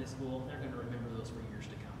in Sunday school, they're going to remember those for years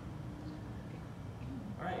to come.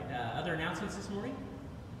 All right, other announcements this morning?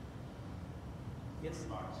 Yes? Food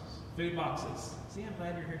boxes. Food boxes. See, I'm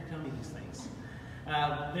glad you're here to tell me these things.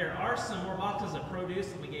 There are some more boxes of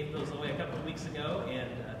produce. We gave those away a couple of weeks ago, and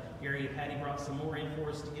Gary and Patty brought some more in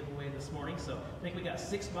for us to give away this morning. So I think we got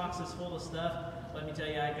 6 boxes full of stuff. Let me tell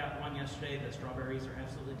you, I got one yesterday. The strawberries are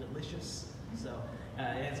absolutely delicious. So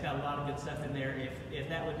it's got a lot of good stuff in there. If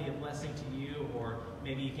that would be a blessing to you, or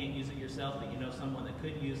maybe you can't use it yourself, but you know someone that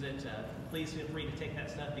could use it, please feel free to take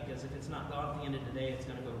that stuff, because if it's not gone at the end of the day, it's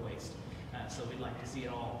going to go to waste. So we'd like to see it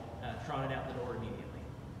all trotted out the door immediately.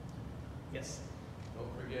 Yes?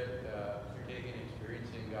 Don't forget, you're taking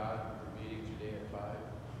Experiencing God for meeting today at 5.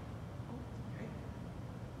 Okay.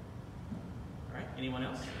 All right, anyone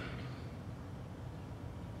else?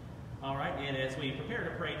 All right, and as we prepare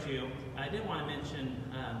to pray too, I did want to mention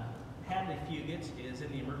Hadley Fugit is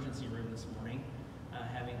in the emergency room this morning,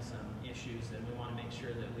 having some issues, and we want to make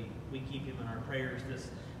sure that we keep him in our prayers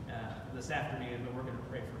this afternoon, but we're going to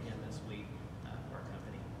pray for him this week for our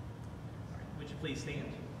company. All right, would you please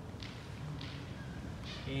stand?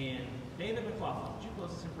 And David McLaughlin, would you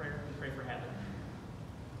close us in prayer and pray for Hadley?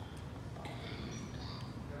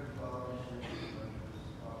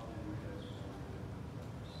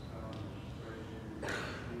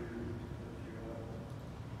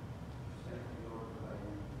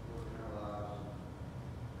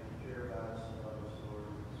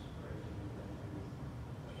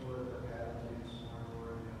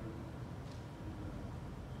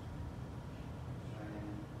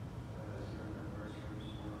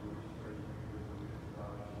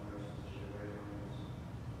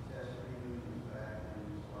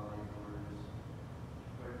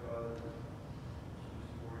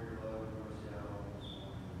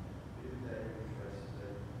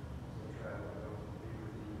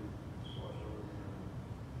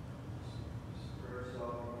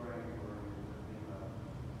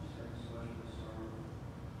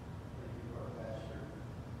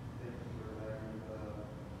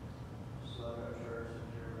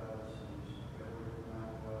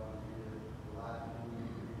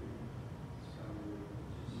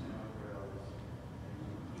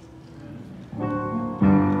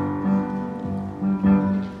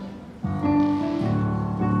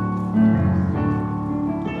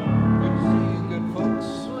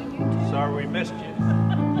 Missed you.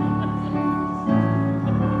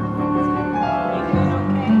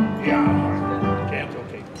 Yeah, Cam's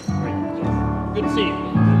okay. Great. Good to see you.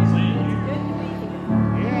 Good to see you. Good to meet you.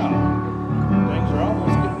 Yeah. Things are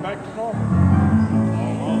almost getting back to normal.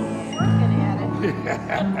 Almost. Working at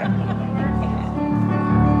it.